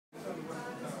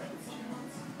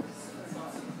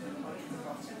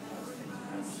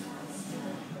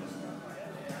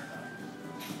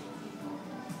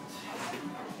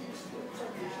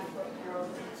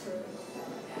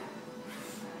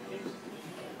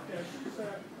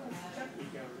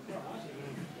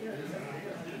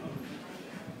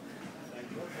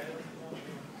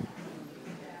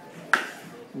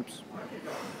Oops.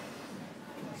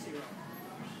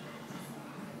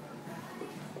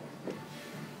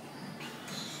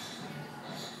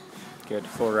 Good,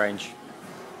 full range.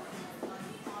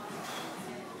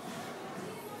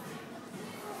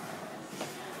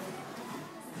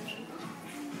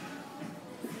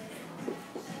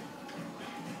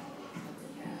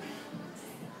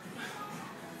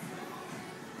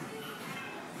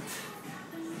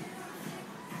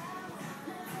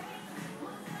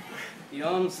 The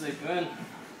arms, they burn.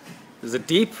 Is it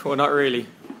deep or not really?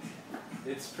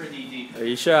 It's pretty deep. Are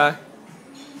you sure?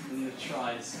 In the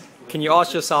tries. Can you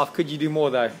ask yourself, could you do more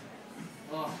though?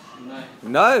 Oh, no.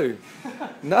 No!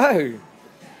 No!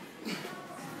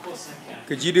 Of course I can.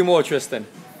 Could you do more, Tristan?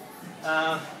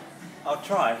 I'll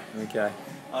try. Okay.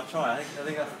 I'll try. I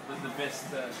think that's the best.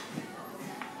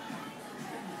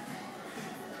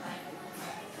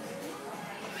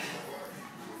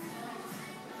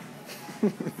 Do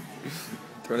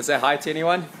you want to say hi to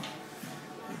anyone?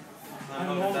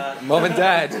 Mom and Dad. Mom and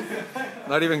Dad.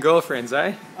 Not even girlfriends,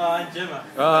 eh? And Gemma.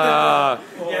 Ah,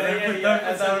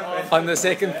 Yeah. on the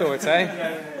second thoughts,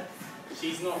 eh?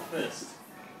 She's not first.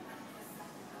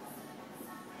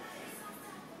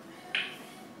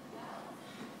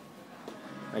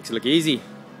 Makes it look easy.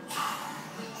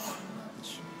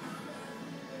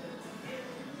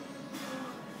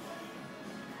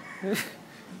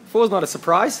 Four's not a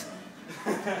surprise,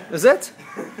 is it?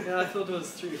 Yeah, I thought it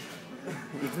was 3.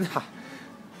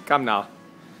 Come now.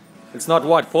 It's not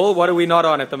what, Paul? What are we not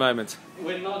on at the moment?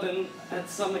 We're not at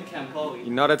summer camp, are we?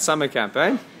 You're not at summer camp,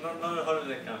 eh? Not at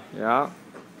holiday camp. Yeah.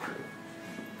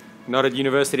 Not at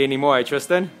university anymore, eh,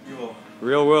 Tristan? You are.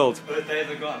 Real world. Those days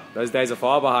are gone. Those days are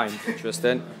far behind,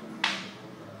 Tristan.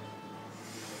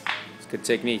 It's good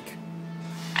technique.